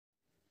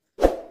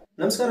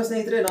ನಮಸ್ಕಾರ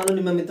ಸ್ನೇಹಿತರೆ, ನಾನು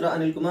ನಿಮ್ಮ ಮಿತ್ರ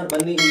ಅನಿಲ್ ಕುಮಾರ್.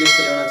 ಬನ್ನಿ ಇಂಗ್ಲಿಷ್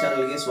ಕಲಿಯೋಣ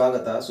ಚಾನಲ್ಗೆ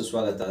ಸ್ವಾಗತ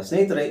ಸುಸ್ವಾಗತ.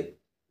 ಸ್ನೇಹಿತರೆ,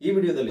 ಈ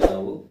ವಿಡಿಯೋದಲ್ಲಿ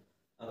ನಾವು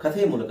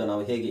ಕಥೆಯ ಮೂಲಕ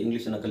ನಾವು ಹೇಗೆ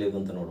ಇಂಗ್ಲಿಷನ್ನು ಕಲಿಯೋದು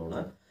ಅಂತ ನೋಡೋಣ.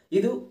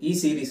 ಇದು ಈ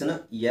ಸೀರೀಸ್ನ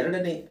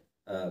ಎರಡನೇ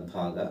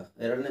ಭಾಗ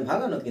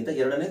ಅನ್ನೋದಕ್ಕಿಂತ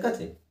ಎರಡನೇ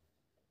ಕಥೆ.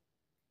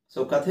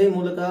 ಸೊ ಕಥೆಯ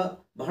ಮೂಲಕ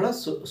ಬಹಳ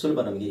ಸುಲಭ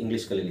ನಮಗೆ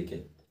ಇಂಗ್ಲಿಷ್ ಕಲೀಲಿಕ್ಕೆ.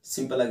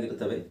 ಸಿಂಪಲ್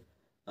ಆಗಿರ್ತವೆ.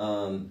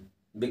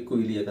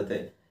 ಬೆಕ್ಕು ಇಲಿಯ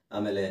ಕತೆ,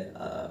 ಆಮೇಲೆ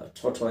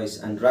ಟಾರ್ಟಾಯ್ಸ್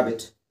ಆ್ಯಂಡ್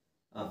ರಾಬಿಟ್,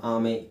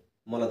 ಆಮೆ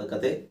ಮೊಲದ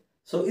ಕತೆ.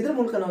 ಸೊ ಇದರ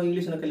ಮೂಲಕ ನಾವು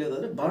ಇಂಗ್ಲೀಷನ್ನು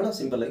ಕಲಿಯೋದಾದರೆ ಬಹಳ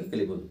ಸಿಂಪಲ್ ಆಗಿ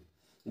ಕಲಿಬೋದು.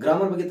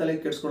 ಗ್ರಾಮರ್ ಬಗ್ಗೆ ತಲೆ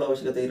ಕೆಡಿಸ್ಕೊಳ್ಳೋ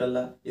ಅವಶ್ಯಕತೆ ಇರಲ್ಲ.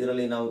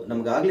 ಇದರಲ್ಲಿ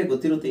ನಮಗಾಗಲೇ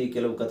ಗೊತ್ತಿರುತ್ತೆ ಈ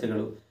ಕೆಲವು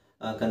ಕಥೆಗಳು.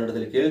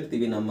 ಕನ್ನಡದಲ್ಲಿ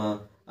ಕೇಳಿರ್ತೀವಿ, ನಮ್ಮ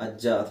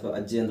ಅಜ್ಜ ಅಥವಾ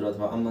ಅಜ್ಜಿಯಂದರು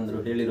ಅಥವಾ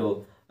ಅಮ್ಮಂದರು ಹೇಳಿರೋ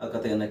ಆ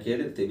ಕಥೆಯನ್ನು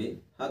ಕೇಳಿರ್ತೀವಿ.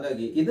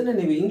 ಹಾಗಾಗಿ ಇದನ್ನು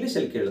ನೀವು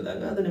ಇಂಗ್ಲೀಷಲ್ಲಿ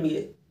ಕೇಳಿದಾಗ ಅದು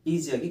ನಿಮಗೆ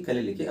ಈಸಿಯಾಗಿ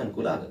ಕಲೀಲಿಕ್ಕೆ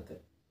ಅನುಕೂಲ ಆಗುತ್ತೆ.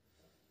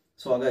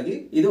 ಸೊ ಹಾಗಾಗಿ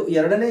ಇದು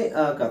ಎರಡನೇ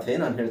ಕಥೆ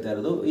ನಾನು ಹೇಳ್ತಾ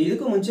ಇರೋದು.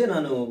 ಇದಕ್ಕೂ ಮುಂಚೆ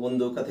ನಾನು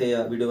ಒಂದು ಕಥೆಯ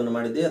ವಿಡಿಯೋವನ್ನು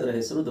ಮಾಡಿದ್ದೆ. ಅದರ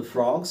ಹೆಸರು the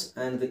frogs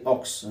and the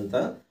axe ಅಂತ.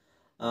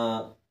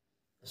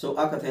 ಸೊ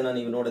ಆ ಕಥೆಯನ್ನು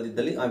ನೀವು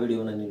ನೋಡದಿದ್ದಲ್ಲಿ ಆ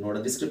ವಿಡಿಯೋನ ನೀವು ನೋಡೋ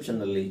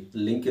ಡಿಸ್ಕ್ರಿಪ್ಷನ್ನಲ್ಲಿ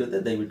ಲಿಂಕ್ ಇರುತ್ತೆ.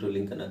 ದಯವಿಟ್ಟು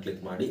ಲಿಂಕನ್ನು ಕ್ಲಿಕ್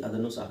ಮಾಡಿ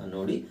ಅದನ್ನು ಸಹ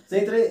ನೋಡಿ.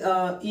 ಸ್ನೇಹಿತರೆ,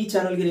 ಈ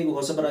ಚಾನಲ್ಗೆ ನೀವು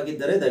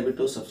ಹೊಸಬರಾಗಿದ್ದರೆ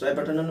ದಯವಿಟ್ಟು ಸಬ್ಸ್ಕ್ರೈಬ್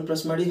ಬಟನನ್ನು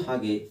ಪ್ರೆಸ್ ಮಾಡಿ,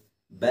 ಹಾಗೆ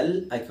ಬೆಲ್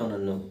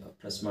ಐಕಾನನ್ನು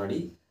ಪ್ರೆಸ್ ಮಾಡಿ.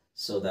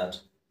 ಸೊ ದ್ಯಾಟ್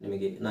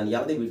ನಿಮಗೆ ನಾನು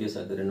ಯಾವುದೇ ವೀಡಿಯೋಸ್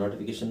ಹಾಕಿದ್ರೆ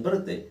ನೋಟಿಫಿಕೇಶನ್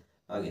ಬರುತ್ತೆ.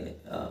 ಹಾಗೆಯೇ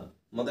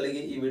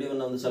ಮೊದಲಿಗೆ ಈ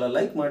ವಿಡಿಯೋವನ್ನು ಒಂದು ಸಲ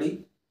ಲೈಕ್ ಮಾಡಿ.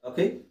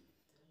 ಓಕೆ,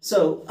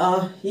 ಸೊ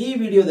ಈ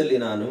ವಿಡಿಯೋದಲ್ಲಿ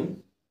ನಾನು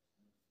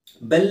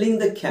ಬೆಲ್ಲಿಂಗ್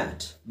ದ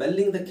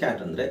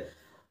ಕ್ಯಾಟ್ ಅಂದರೆ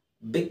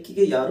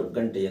ಬೆಕ್ಕಿಗೆ ಯಾರು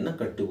ಗಂಟೆಯನ್ನು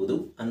ಕಟ್ಟುವುದು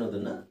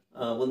ಅನ್ನೋದನ್ನು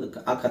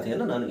ಆ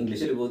ಕಥೆಯನ್ನು ನಾನು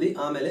ಇಂಗ್ಲೀಷಲ್ಲಿ ಓದಿ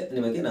ಆಮೇಲೆ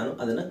ನಿಮಗೆ ನಾನು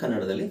ಅದನ್ನು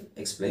ಕನ್ನಡದಲ್ಲಿ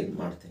ಎಕ್ಸ್ಪ್ಲೈನ್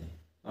ಮಾಡ್ತೇನೆ.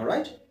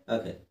 All right,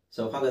 okay.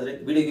 ಸೊ ಹಾಗಾದರೆ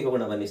ವಿಡಿಯೋಗೆ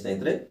ಹೋಗೋಣ ಬನ್ನಿ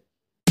ಸ್ನೇಹಿತರೆ.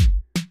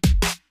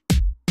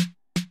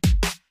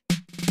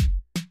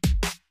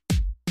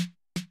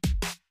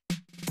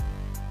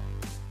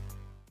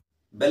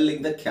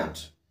 ಬೆಲ್ಲಿಂಗ್ ದ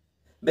ಕ್ಯಾಟ್,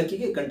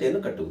 ಬೆಕ್ಕಿಗೆ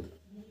ಗಂಟೆಯನ್ನು ಕಟ್ಟುವುದು.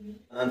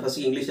 ನಾನು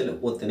ಫಸ್ಟಿಗೆ ಇಂಗ್ಲೀಷಲ್ಲಿ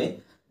ಓದ್ತೇನೆ,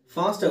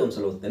 ಫಾಸ್ಟಾಗಿ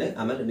ಒಂದ್ಸಲ ಓದ್ತೇನೆ,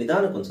 ಆಮೇಲೆ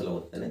ನಿಧಾನಕ್ಕೆ ಒಂದ್ಸಲ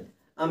ಓದ್ತೇನೆ,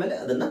 ಆಮೇಲೆ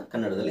ಅದನ್ನು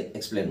ಕನ್ನಡದಲ್ಲಿ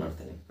ಎಕ್ಸ್ಪ್ಲೇನ್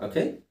ಮಾಡ್ತೇನೆ.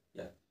 Okay.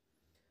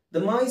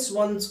 The mice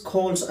once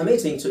called a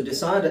meeting to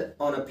decide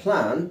on a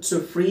plan to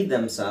free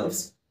themselves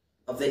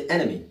of the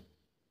enemy,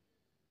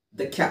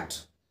 the cat.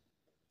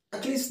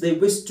 At least they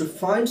wished to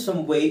find some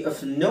way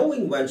of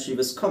knowing when she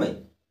was coming,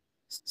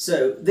 so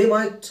they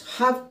might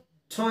have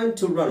time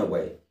to run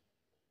away.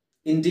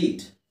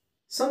 Indeed,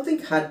 something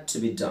had to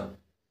be done,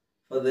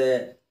 for they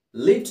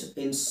lived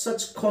in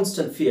such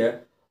constant fear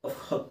of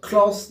her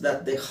claws that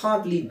they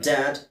hardly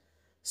dared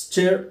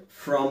stir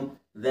from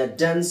their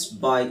dens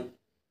by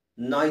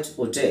night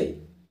or day.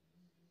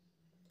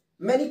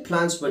 Many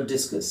plans were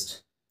discussed,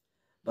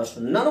 but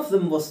none of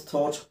them was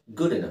thought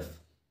good enough.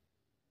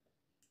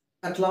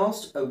 At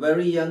last, a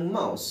very young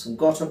mouse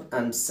got up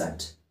and said,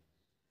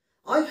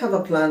 "I have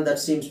a plan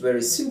that seems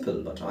very simple,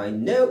 but I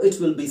know it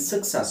will be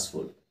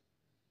successful.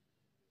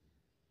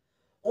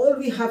 All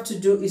we have to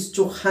do is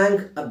to hang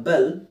a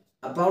bell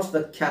about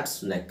the cat's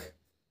neck.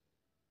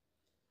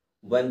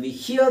 When we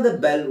hear the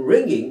bell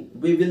ringing,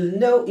 we will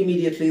know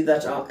immediately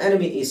that our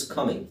enemy is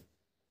coming."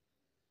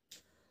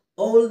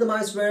 All the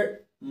mice were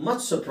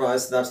much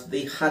surprised that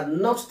they had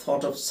not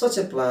thought of such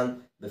a plan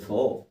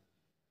before.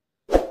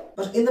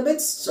 But in the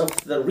midst of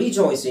the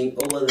rejoicing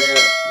over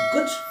their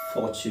good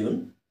fortune,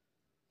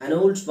 an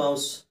old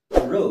mouse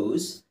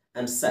arose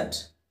and said,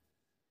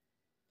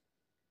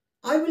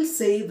 "I will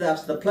say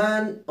that the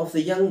plan of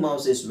the young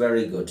mouse is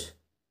very good.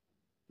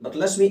 But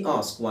let me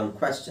ask one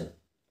question.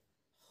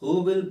 Who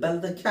will bell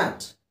the cat?"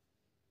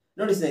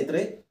 ನೋಡಿ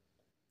ಸ್ನೇಹಿತರೆ,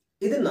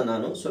 ಇದನ್ನು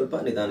ನಾನು ಸ್ವಲ್ಪ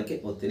ನಿಧಾನಕ್ಕೆ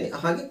ಓದ್ತೀನಿ,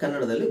 ಹಾಗೆ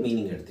ಕನ್ನಡದಲ್ಲಿ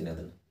meaning ಹೇಳ್ತೀನಿ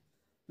ಅದನ್ನು.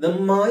 The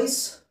mice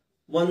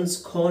once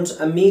called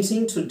a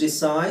meeting to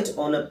decide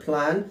on a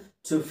plan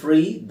to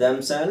free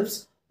themselves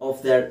of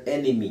their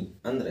enemy.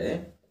 ಅಂದರೆ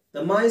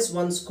the mice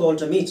once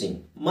called a meeting.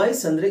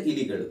 mice ಅಂದರೆ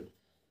ಇಲಿಗಳು,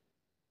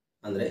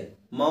 ಅಂದರೆ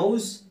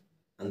ಮೌಸ್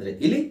ಅಂದರೆ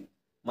ಇಲಿ,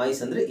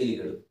 mice ಅಂದರೆ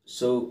ಇಲಿಗಳು.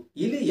 ಸೊ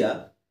ಇಲಿಯ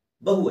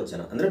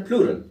ಬಹುವಚನ ಅಂದರೆ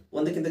ಪ್ಲೂರಲ್,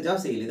 ಒಂದಕ್ಕಿಂತ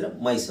ಜಾಸ್ತಿ ಇಲಿದ್ರೆ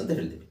mice ಅಂತ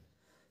ಹೇಳ್ತೀವಿ.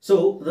 So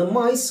the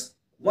mice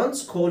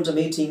once called a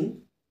meeting.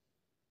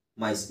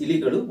 mice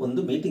ಇಲಿಗಳು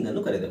ಒಂದು ಮೀಟಿಂಗ್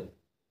ಅನ್ನು ಕರೆದವು.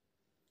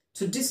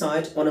 To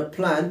decide on a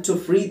plan to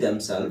free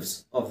themselves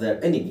of their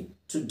enemy.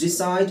 To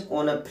decide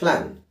on a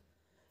plan.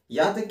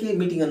 ಯಾತಕ್ಕೆ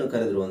ಮೀಟಿಂಗ್ ಅನ್ನು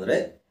ಕರೆದರು ಅಂದರೆ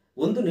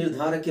ಒಂದು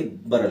ನಿರ್ಧಾರಕ್ಕೆ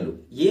ಬರಲು.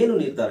 ಏನು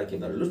ನಿರ್ಧಾರಕ್ಕೆ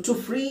ಬರಲು? To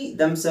free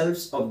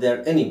themselves of their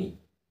enemy.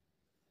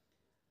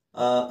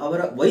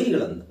 ಅವರ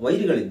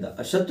ವೈರಿಗಳಿಂದ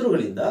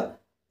ಶತ್ರುಗಳಿಂದ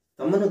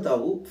ತಮ್ಮನ್ನು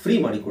ತಾವು ಫ್ರೀ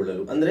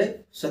ಮಾಡಿಕೊಳ್ಳಲು, ಅಂದರೆ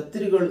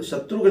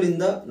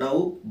ಶತ್ರುಗಳಿಂದ ನಾವು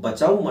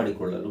ಬಚಾವು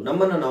ಮಾಡಿಕೊಳ್ಳಲು,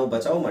 ನಮ್ಮನ್ನು ನಾವು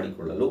ಬಚಾವು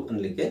ಮಾಡಿಕೊಳ್ಳಲು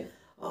ಅನ್ನಲಿಕ್ಕೆ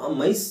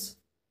ಮೈಸ್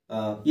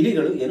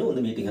ಇಲಿಗಳು ಏನು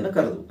ಒಂದು ಮೀಟಿಂಗನ್ನು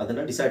ಕರೆದು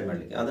ಅದನ್ನು ಡಿಸೈಡ್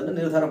ಮಾಡಲಿಕ್ಕೆ, ಅದನ್ನು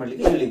ನಿರ್ಧಾರ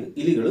ಮಾಡಲಿಕ್ಕೆ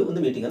ಇಲಿಗಳು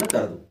ಒಂದು ಮೀಟಿಂಗನ್ನು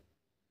ಕರೆದು.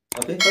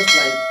 ಓಕೆ, ಫಸ್ಟ್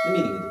ಲೈನ್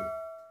ಮೀನಿಂಗ್ ಇದು.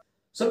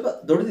 ಸ್ವಲ್ಪ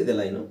ದೊಡ್ಡದಿದೆ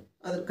ಲೈನು,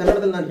 ಅದ್ರ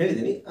ಕನ್ನಡದಲ್ಲಿ ನಾನು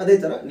ಹೇಳಿದ್ದೀನಿ, ಅದೇ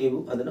ಥರ ನೀವು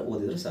ಅದನ್ನು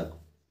ಓದಿದರೆ ಸಾಕು.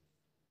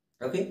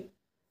 ಓಕೆ,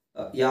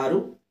 ಯಾರು?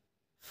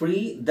 Free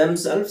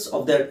themselves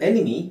of their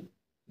enemy,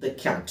 the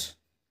cat.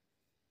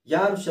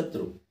 ಯಾರು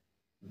ಶತ್ರು?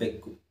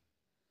 ಬೆಕ್ಕು.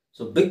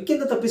 ಸೊ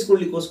ಬೆಕ್ಕಿಂದ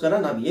ತಪ್ಪಿಸ್ಕೊಳ್ಳಿಕ್ಕೋಸ್ಕರ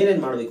ನಾವು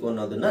ಏನೇನು ಮಾಡಬೇಕು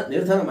ಅನ್ನೋದನ್ನು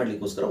ನಿರ್ಧಾರ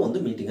ಮಾಡಲಿಕ್ಕೋಸ್ಕರ ಒಂದು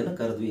ಮೀಟಿಂಗನ್ನು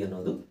ಕರೆದ್ವಿ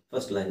ಅನ್ನೋದು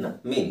ಫಸ್ಟ್ ಲೈನ್ನ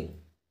ಮೀನಿಂಗ್.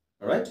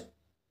 Right,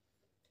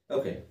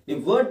 okay. ನೀವು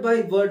ವರ್ಡ್ ಬೈ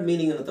ವರ್ಡ್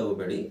ಮೀನಿಂಗ್ ಅನ್ನು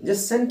ತಗೋಬೇಡಿ,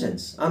 ಜಸ್ಟ್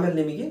ಸೆಂಟೆನ್ಸ್, ಆಮೇಲೆ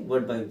ನಿಮಗೆ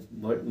ವರ್ಡ್ ಬೈ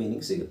ವರ್ಡ್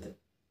ಮೀನಿಂಗ್ ಸಿಗುತ್ತೆ.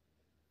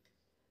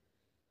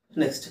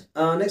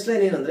 ನೆಕ್ಸ್ಟ್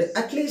ಲೈನ್ ಏನಂದ್ರೆ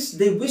at least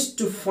they wish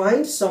to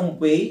find some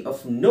way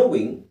of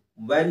knowing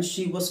when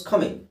she was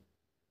coming.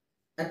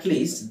 At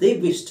least they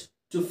wished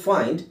to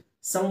find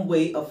some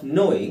way of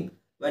knowing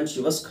when she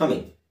was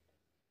coming.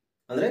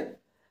 ಅಂದರೆ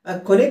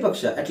ಕೊನೆ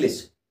ಪಕ್ಷ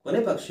at least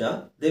ಕೊನೆ ಪಕ್ಷ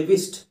they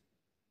wished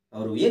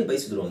ಅವರು ಏನು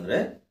ಬಯಸಿದ್ರು ಅಂದರೆ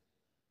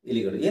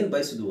ಇಲಿಗಳು ಏನು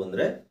ಬಯಸಿದ್ರು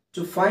ಅಂದರೆ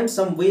to find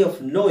some way of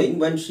knowing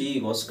when she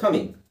was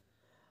coming.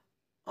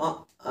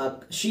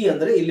 She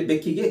ಅಂದರೆ ಇಲ್ಲಿ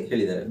ಬೆಕ್ಕಿಗೆ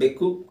ಹೇಳಿದ್ದಾರೆ,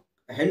 ಬೆಕ್ಕು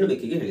ಹೆಣ್ಣು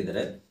ಬೆಕ್ಕಿಗೆ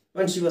ಹೇಳಿದ್ದಾರೆ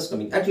when she was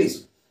coming.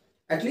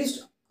 At least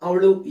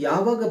ಅವಳು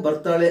ಯಾವಾಗ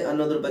ಬರ್ತಾಳೆ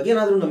ಅನ್ನೋದ್ರ ಬಗ್ಗೆ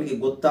ಏನಾದರೂ ನಮಗೆ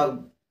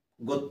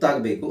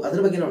ಗೊತ್ತಾಗಬೇಕು, ಅದ್ರ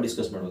ಬಗ್ಗೆ ನಾವು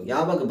ಡಿಸ್ಕಸ್ ಮಾಡಬೇಕು.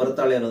 ಯಾವಾಗ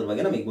ಬರ್ತಾಳೆ ಅನ್ನೋದ್ರ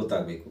ಬಗ್ಗೆ ನಮಗೆ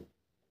ಗೊತ್ತಾಗಬೇಕು.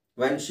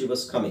 When she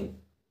was coming.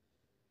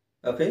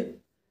 Okay,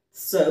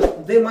 so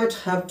they might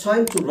have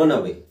time to run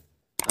away.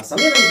 ಆ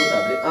ಸಮಯ ನಮ್ಗೆ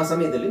ಗೊತ್ತಾದರೆ ಆ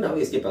ಸಮಯದಲ್ಲಿ ನಾವು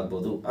ಎಸ್ಕೇಪ್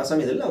ಆಗ್ಬೋದು, ಆ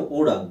ಸಮಯದಲ್ಲಿ ನಾವು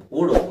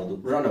ಓಡೋಗ್ಬೋದು,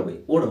 run away,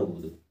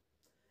 ಓಡೋಗ್ಬೋದು.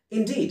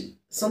 Indeed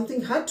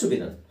something had to be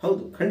done.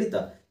 ಹೌದು, ಖಂಡಿತ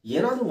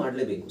ಏನಾದರೂ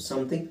ಮಾಡಲೇಬೇಕು.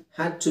 Something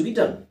had to be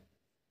done.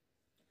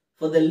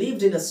 For they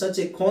lived in such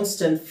a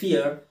constant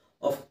fear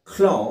of a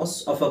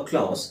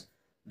clause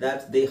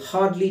that they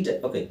hardly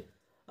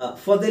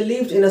for they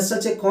lived in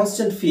such a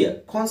constant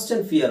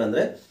fear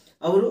ಅಂದ್ರೆ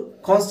ಅವರು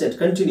constant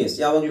continuous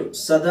ಯಾವಾಗಲೂ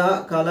ಸದಾ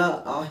ಕಾಲ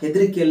ಆ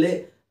ಹೆದರಿಕೆಯಲ್ಲೇ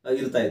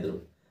ಇರ್ತಾ ಇದ್ರು.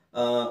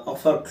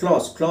 ಆಫ್ ಅ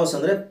ಕ್ಲಾಸ್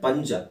ಅಂದರೆ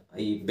ಪಂಜ,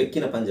 ಈ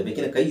ಬೆಕ್ಕಿನ ಪಂಜ,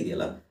 ಬೆಕ್ಕಿನ ಕೈ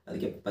ಇದೆಯಲ್ಲ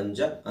ಅದಕ್ಕೆ ಪಂಜ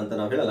ಅಂತ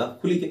ನಾವು ಹೇಳಲ್ಲ,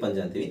 ಹುಲಿಗೆ ಪಂಜ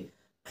ಅಂತೀವಿ.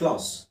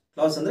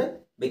 ಕ್ಲಾಸ್ ಅಂದರೆ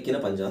ಬೆಕ್ಕಿನ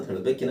ಪಂಜ ಅಂತ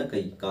ಹೇಳೋದು, ಬೆಕ್ಕಿನ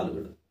ಕೈ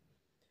ಕಾಲುಗಳು.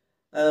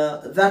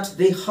 That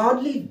they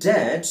hardly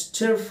dared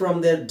stir from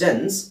their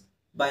dens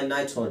by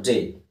night or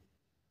day.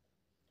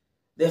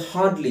 They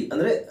hardly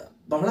ಅಂದರೆ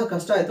ಬಹಳ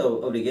ಕಷ್ಟ ಆಯ್ತು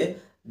ಅವರಿಗೆ.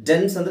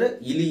 ಡೆನ್ಸ್ ಅಂದರೆ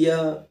ಇಲಿಯ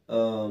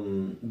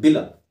ಬಿಲ,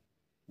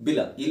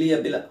 ಇಲಿಯ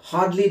ಬಿಲ.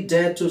 ಹಾರ್ಡ್ಲಿ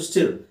ಡೇರ್ ಟು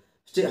ಸ್ಟಿರ್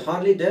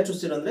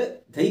ಅಂದರೆ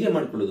ಧೈರ್ಯ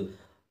ಮಾಡಿಕೊಳ್ಳೋದು.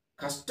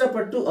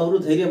 ಕಷ್ಟಪಟ್ಟು ಅವರು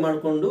ಧೈರ್ಯ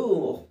ಮಾಡಿಕೊಂಡು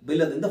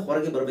ಬಿಲದಿಂದ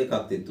ಹೊರಗೆ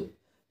ಬರಬೇಕಾಗ್ತಿತ್ತು.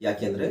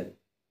 ಯಾಕೆಂದರೆ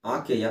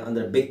ಆಕೆಯ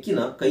ಅಂದರೆ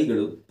ಬೆಕ್ಕಿನ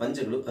ಕೈಗಳು,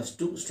 ಪಂಜಗಳು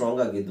ಅಷ್ಟು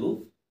ಸ್ಟ್ರಾಂಗ್ ಆಗಿದ್ವು.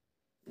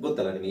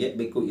 ಗೊತ್ತಲ್ಲ ನಿಮಗೆ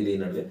ಬೆಕ್ಕು ಇಲಿ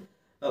ನಡುವೆ.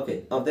 ಓಕೆ,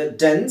 ಆಫ್ ದ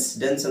ಡೆನ್ಸ್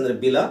ಅಂದರೆ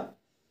ಬಿಲ.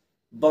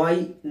 ಬೈ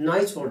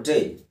ನೈಟ್ ಆರ್ ಡೇ,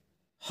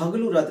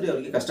 ಹಗಲು ರಾತ್ರಿ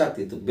ಅವರಿಗೆ ಕಷ್ಟ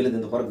ಆಗ್ತಿತ್ತು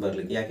ಬಿಲದಿಂದ ಹೊರಗೆ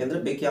ಬರಲಿಕ್ಕೆ. ಯಾಕೆಂದರೆ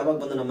ಬೆಕ್ಕು ಯಾವಾಗ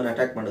ಬಂದು ನಮ್ಮನ್ನು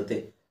ಅಟ್ಯಾಕ್ ಮಾಡುತ್ತೆ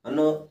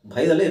ಅನ್ನೋ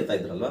ಭಯದಲ್ಲೇ ಇರ್ತಾ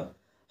ಇದ್ರಲ್ವ.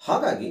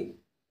 ಹಾಗಾಗಿ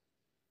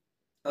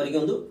ಅವರಿಗೆ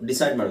ಒಂದು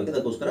ಡಿಸೈಡ್ ಮಾಡಬೇಕು,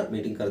 ಅದಕ್ಕೋಸ್ಕರ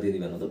ಮೀಟಿಂಗ್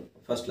ಕರೆದಿದ್ದೀವಿ ಅನ್ನೋದು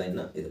ಫಸ್ಟ್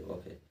ಲೈನ್ನ ಇದು.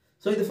 ಓಕೆ,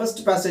 ಸೊ ಇದು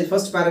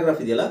ಫಸ್ಟ್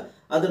ಪ್ಯಾರಾಗ್ರಾಫ್ ಇದೆಯಲ್ಲ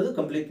ಅದರದ್ದು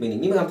ಕಂಪ್ಲೀಟ್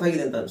ಮೀನಿಂಗ್ ನಿಮಗೆ ಅರ್ಥ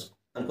ಆಗಿದೆ ಅಂತ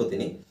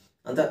ಅನ್ಕೋತೀನಿ.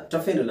 ಅಂತ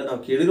ಟಫ್ ಏನಿಲ್ಲ,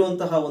 ನಾವು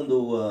ಕೇಳಿರುವಂತಹ ಒಂದು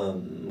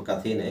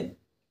ಕಥೆನೇ.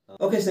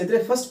 ಓಕೆ ಸ್ನೇಹಿತರೆ,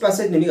 ಫಸ್ಟ್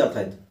ಪ್ಯಾಸೇಜ್ ನಿಮಗೆ ಅರ್ಥ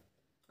ಆಯಿತು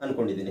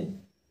ಅಂದ್ಕೊಂಡಿದ್ದೀನಿ,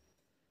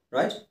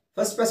 ರೈಟ್?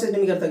 ಫಸ್ಟ್ ಪ್ಯಾಸೇಜ್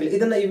ನಿಮಗೆ ಅರ್ಥ ಆಗಿಲ್ಲ,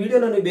 ಇದನ್ನು ಈ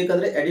ವಿಡಿಯೋನ ನೀವು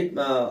ಬೇಕಾದರೆ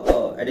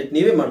ಎಡಿಟ್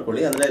ನೀವೇ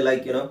ಮಾಡ್ಕೊಳ್ಳಿ. ಅಂದರೆ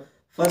ಲೈಕ್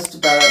ಫಸ್ಟ್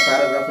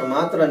ಪ್ಯಾರಾಗ್ರಾಫ್ನ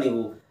ಮಾತ್ರ ನೀವು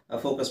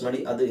ಫೋಕಸ್ ಮಾಡಿ,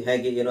 ಅದು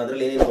ಹೇಗೆ ಏನು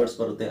ಅದರಲ್ಲಿ ಏನೇನು ವರ್ಡ್ಸ್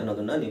ಬರುತ್ತೆ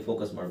ಅನ್ನೋದನ್ನು ನೀವು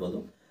ಫೋಕಸ್ ಮಾಡ್ಬೋದು.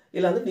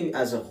 ಇಲ್ಲಾಂದರೆ ನೀವು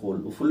as a hole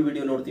full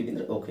video ನೋಡ್ತೀವಿ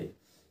ಅಂದರೆ ಓಕೆ.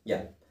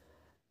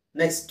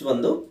 ನೆಕ್ಸ್ಟ್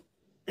ಒಂದು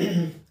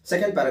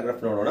ಸೆಕೆಂಡ್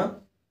ಪ್ಯಾರಾಗ್ರಾಫ್ ನೋಡೋಣ.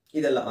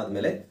 ಇದೆಲ್ಲ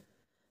ಆದಮೇಲೆ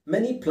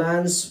ಮೆನಿ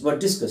ಪ್ಲ್ಯಾನ್ಸ್ ವರ್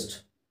ಡಿಸ್ಕಸ್ಡ್.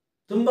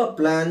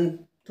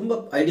 ತುಂಬ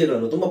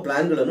ಐಡಿಯಾಗಳನ್ನು, ತುಂಬ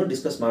ಪ್ಲ್ಯಾನ್ಗಳನ್ನು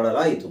ಡಿಸ್ಕಸ್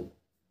ಮಾಡಲಾಯಿತು.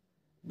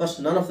 But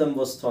none of them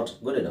was thought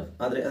good enough.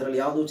 ಆದರೆ ಅದರಲ್ಲಿ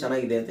ಯಾವುದು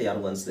ಚೆನ್ನಾಗಿದೆ ಅಂತ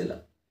ಯಾರಿಗೂ ಅನಿಸಲಿಲ್ಲ.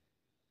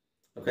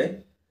 Okay,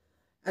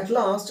 at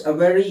last a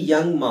very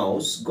Young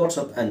mouse got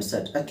up and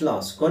set. At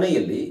last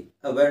ಕೊನೆಯಲ್ಲಿ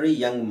ಅ ವೆರಿ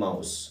ಯಂಗ್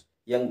ಮೌಸ್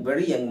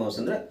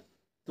ಅಂದರೆ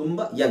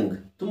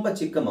ತುಂಬ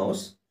ಚಿಕ್ಕ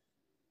mouse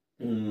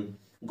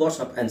got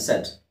up and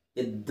set,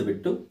 ಎದ್ದು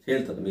ಬಿಟ್ಟು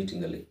ಹೇಳ್ತದೆ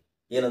ಮೀಟಿಂಗಲ್ಲಿ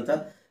ಏನಂತ,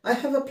 I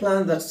have a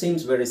plan that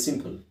seems very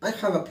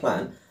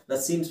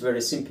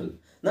simple.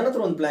 ನನ್ನ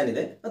ಹತ್ರ ಒಂದು ಪ್ಲ್ಯಾನ್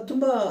ಇದೆ, ಅದು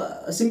ತುಂಬ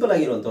ಸಿಂಪಲ್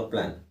ಆಗಿರುವಂಥ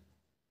plan.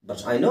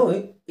 But I know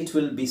it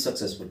will be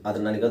successful.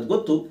 ಆದರೆ ನನಗೆ ಅದು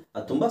ಗೊತ್ತು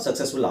ಅದು ತುಂಬ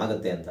ಸಕ್ಸಸ್ಫುಲ್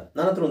ಆಗುತ್ತೆ ಅಂತ.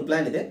 ನನ್ನ ಹತ್ರ ಒಂದು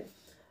ಪ್ಲ್ಯಾನ್ ಇದೆ,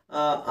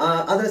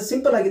 ಆದರೆ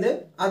ಸಿಂಪಲ್ ಆಗಿದೆ,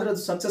 ಆದರೆ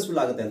ಅದು ಸಕ್ಸಸ್ಫುಲ್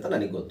ಆಗುತ್ತೆ ಅಂತ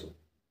ನನಗೆ ಗೊತ್ತು.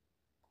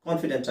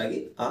 ಕಾನ್ಫಿಡೆಂಟ್ ಆಗಿ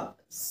ಆ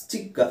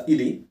ಚಿಕ್ಕ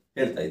ಇಲಿ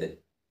ಹೇಳ್ತಾ ಇದೆ.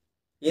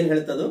 ಏನು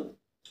ಹೇಳ್ತದು?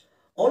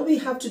 All we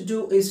have to do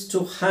is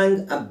to hang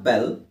a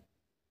bell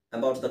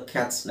about the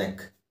cats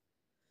neck.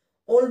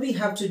 All we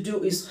have to do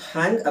is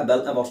hang a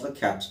bell about the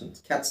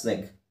cats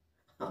neck.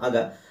 ಆಗ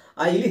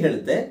ಆ ಇಲಿ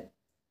ಹೇಳುತ್ತೆ,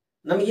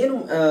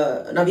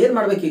 ನಾವೇನು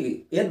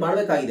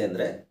ಮಾಡಬೇಕಾಗಿದೆ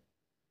ಅಂದರೆ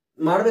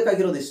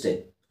ಮಾಡಬೇಕಾಗಿರೋದು ಇಷ್ಟೇ.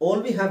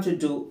 All we have to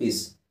do is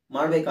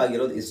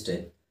ಮಾಡಬೇಕಾಗಿರೋದು ಇಷ್ಟೇ.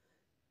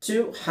 To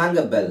hang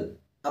a bell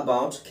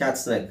about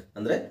cats neck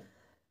ಅಂದರೆ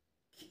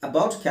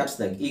ಅಬೌಟ್ ಕ್ಯಾಟ್ಸ್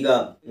ನೆಕ್. ಈಗ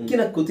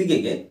ಬೆಕ್ಕಿನ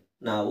ಕುತ್ತಿಗೆಗೆ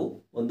ನಾವು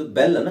ಒಂದು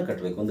ಬೆಲ್ಲನ್ನು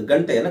ಕಟ್ಟಬೇಕು, ಒಂದು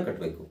ಗಂಟೆಯನ್ನು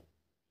ಕಟ್ಟಬೇಕು.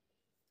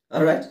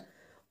 All right,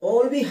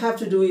 all we have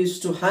to do is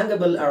to hang a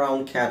bell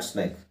around cats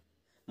neck.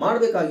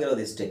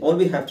 ಮಾಡಬೇಕಾಗಿರೋದು ಇಷ್ಟೇ. All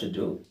we have to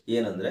do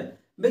ಏನಂದರೆ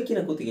ಬೆಕ್ಕಿನ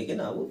ಕುತ್ತಿಗೆಗೆ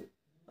ನಾವು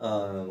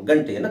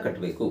ಗಂಟೆಯನ್ನು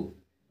ಕಟ್ಟಬೇಕು.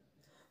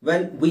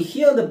 When we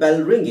hear the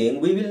bell ringing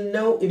we will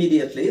no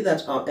immediately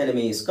that our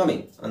enemy is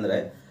coming. ಅಂದರೆ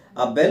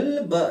ಆ bell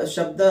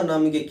ಶಬ್ದ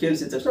ನಮಗೆ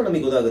ಕೇಳಿಸಿದ ತಕ್ಷಣ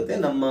ನಮಗೆ ಗೊತ್ತಾಗುತ್ತೆ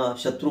ನಮ್ಮ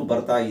ಶತ್ರು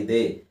ಬರ್ತಾ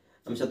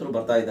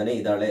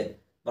ಇದ್ದಾನೆ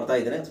ಅಥವಾ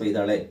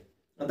ಇದ್ದಾಳೆ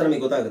ಅಂತ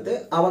ನಮಗೆ ಗೊತ್ತಾಗುತ್ತೆ.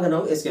 ಆವಾಗ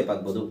ನಾವು ಎಸ್ಕೇಪ್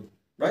ಆಗ್ಬೋದು,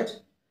 right?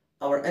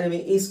 Hour enemy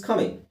is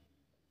coming.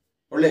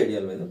 ಒಳ್ಳೆ ಐಡಿಯಾ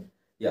ಅಲ್ವಾ ಇದು?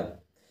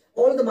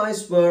 All the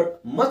mice var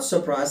much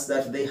surprised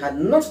that they had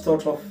not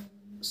thought of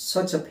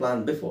such a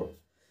plan before.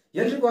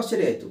 ಎಲ್ರಿಗೂ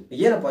ಆಶ್ಚರ್ಯ ಆಯಿತು,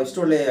 ಏನಪ್ಪ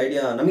ಇಷ್ಟೊಳ್ಳೆ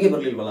ಐಡಿಯಾ ನಮಗೆ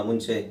ಬರಲಿಲ್ವಲ್ಲ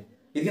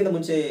ಇದಕ್ಕಿಂತ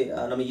ಮುಂಚೆ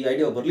ನಮಗೆ ಈ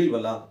ಐಡಿಯಾ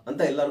ಬರಲಿಲ್ವಲ್ಲ ಅಂತ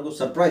ಎಲ್ಲರಿಗೂ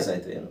ಸರ್ಪ್ರೈಸ್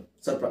ಆಯಿತು.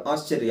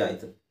 ಆಶ್ಚರ್ಯ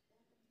ಆಯಿತು,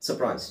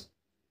 surprise.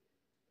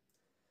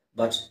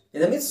 But in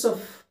the midst of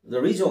the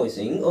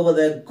rejoicing over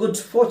their good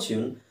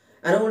fortune,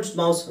 an old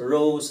mouse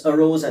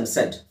arose and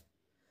said.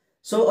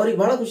 So ಅವ್ರಿಗೆ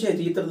ಬಹಳ ಖುಷಿ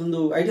ಆಯಿತು, ಈ ಥರದೊಂದು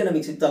ಐಡಿಯಾ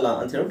ನಮಗೆ ಸಿಗ್ತಲ್ಲ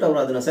ಅಂತ ಹೇಳ್ಬಿಟ್ಟು ಅವರು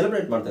ಅದನ್ನು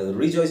ಸೆಲೆಬ್ರೇಟ್ ಮಾಡ್ತಾ ಇದ್ರು.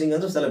 ರಿಜಾಯ್ಸಿಂಗ್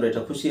ಅಂದರೆ ಸೆಲೆಬ್ರೇಟ್,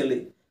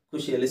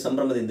 ಖುಷಿಯಲ್ಲಿ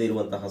ಸಂಭ್ರಮದಿಂದ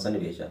ಇರುವಂತಹ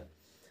ಸನ್ನಿವೇಶ.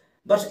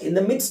 But in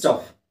the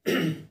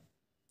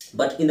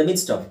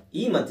midst of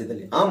ಈ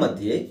ಮಧ್ಯದಲ್ಲಿ, ಆ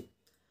ಮಧ್ಯೆ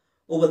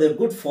ಓವರ್ ದ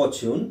ಗುಡ್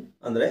ಫಾರ್ಚ್ಯೂನ್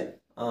ಅಂದರೆ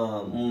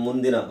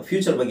ಮುಂದಿನ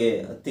ಫ್ಯೂಚರ್ ಬಗ್ಗೆ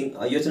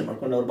ಯೋಚನೆ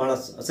ಮಾಡ್ಕೊಂಡು ಅವ್ರು ಭಾಳ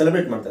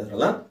ಸೆಲೆಬ್ರೇಟ್ ಮಾಡ್ತಾ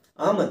ಇದ್ರಲ್ಲ,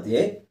 ಆ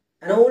ಮಧ್ಯೆ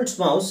an old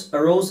mouse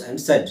arose and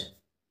said.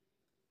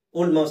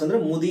 Old mouse ಅಂದರೆ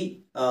ಮುದಿ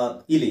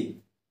ಇಲಿ.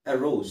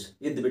 arose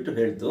ಎದ್ದು ಬಿಟ್ಟು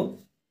ಹೇಳ್ತು,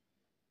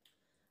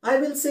 I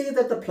will say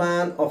that the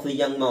plan of the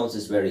young mouse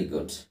is very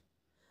good.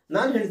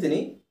 ನಾನು ಹೇಳ್ತೀನಿ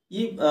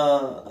ಈ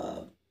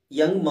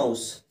ಯಂಗ್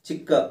ಮೌಸ್,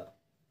 ಚಿಕ್ಕ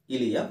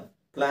ಇಲಿಯ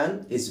ಪ್ಲಾನ್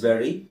ಇಸ್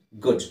ವೆರಿ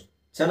ಗುಡ್,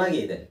 ಚೆನ್ನಾಗೇ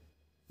ಇದೆ.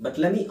 But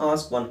let me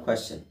ask one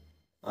question.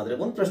 ಆದರೆ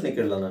ಒಂದು ಪ್ರಶ್ನೆ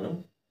ಕೇಳಲ್ಲ ನಾನು,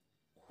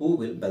 who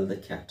will bell the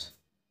cat?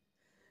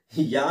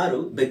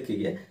 ಯಾರು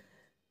ಬೆಕ್ಕಿಗೆ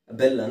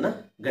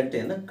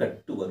ಗಂಟೆಯನ್ನು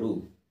ಕಟ್ಟುವರು?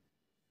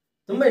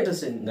 ತುಂಬ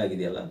ಇಂಟ್ರೆಸ್ಟಿಂಗ್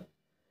ಆಗಿದೆಯಲ್ಲ.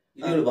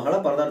 ಇವುಗಳು ಬಹಳ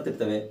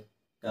ಪರದಾಡ್ತಿರ್ತವೆ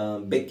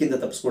ಬೆಕ್ಕಿಂದ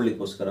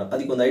ತಪ್ಪಿಸ್ಕೊಳ್ಳಿಕ್ಕೋಸ್ಕರ.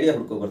 ಅದಕ್ಕೊಂದು ಐಡಿಯಾ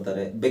ಹುಡ್ಕೊ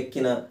ಬರ್ತಾರೆ,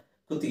 ಬೆಕ್ಕಿನ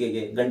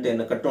ಕುತ್ತಿಗೆಗೆ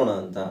ಗಂಟೆಯನ್ನು ಕಟ್ಟೋಣ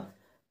ಅಂತ.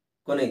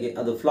 ಕೊನೆಗೆ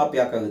ಅದು ಫ್ಲಾಪ್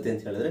ಯಾಕಾಗುತ್ತೆ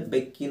ಅಂತ ಹೇಳಿದ್ರೆ,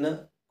 ಬೆಕ್ಕಿನ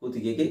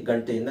ಕುತ್ತಿಗೆಗೆ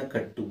ಗಂಟೆಯನ್ನು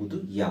ಕಟ್ಟುವುದು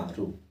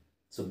ಯಾರು?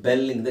 So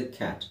ಬೆಲ್ಲಿಂಗ್ the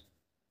cat.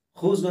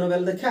 Whose gonna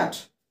bell the cat?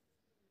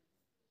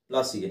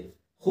 ಲಾಸ್ಟಿಗೆ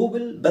who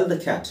will bell the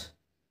cat?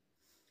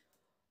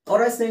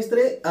 ಅವರ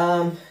ಸ್ನೇಹಿತರೆ,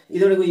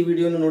 ಇದರೊಳಗೂ ಈ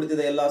ವಿಡಿಯೋನ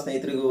ನೋಡ್ತಿದ್ದ ಎಲ್ಲ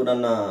ಸ್ನೇಹಿತರಿಗೂ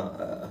ನನ್ನ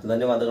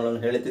ಧನ್ಯವಾದಗಳನ್ನು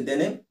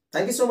ಹೇಳುತ್ತಿದ್ದೇನೆ.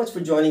 Thank you so much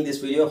for joining this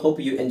video. Hope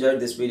you enjoyed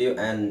this video,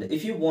 and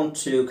if you want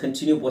to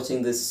continue watching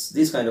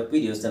these kind of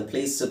videos, then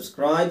please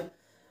subscribe.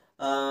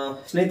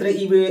 ಸ್ನೇಹಿತರೆ,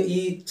 ಈ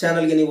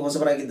ಚಾನಲ್ಗೆ ನೀವು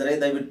ಹೊಸಬರಾಗಿದ್ದರೆ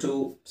ದಯವಿಟ್ಟು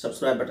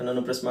ಸಬ್ಸ್ಕ್ರೈಬ್ ಬಟನ್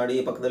ಅನ್ನು ಪ್ರೆಸ್ ಮಾಡಿ,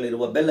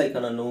 ಪಕ್ಕದಲ್ಲಿರುವ ಬೆಲ್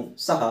ಐಕಾನ್ ಅನ್ನು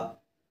ಸಹ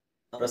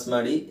ಪ್ರೆಸ್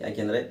ಮಾಡಿ,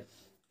 ಯಾಕೆಂದರೆ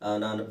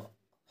ನಾನು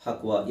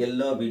ಹಾಕುವ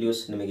ಎಲ್ಲ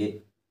ವಿಡಿಯೋಸ್ ನಿಮಗೆ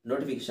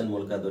notification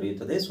ಮೂಲಕ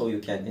ದೊರೆಯುತ್ತದೆ. So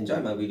you can enjoy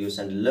my videos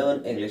and learn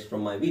English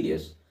from my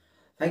videos.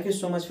 Thank you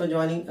so much for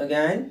joining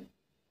again,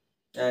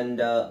 and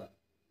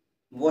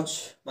watch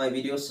my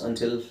videos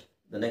until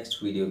the next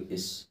video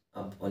is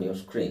up on your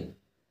screen.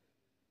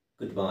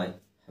 Goodbye.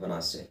 Have a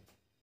nice day.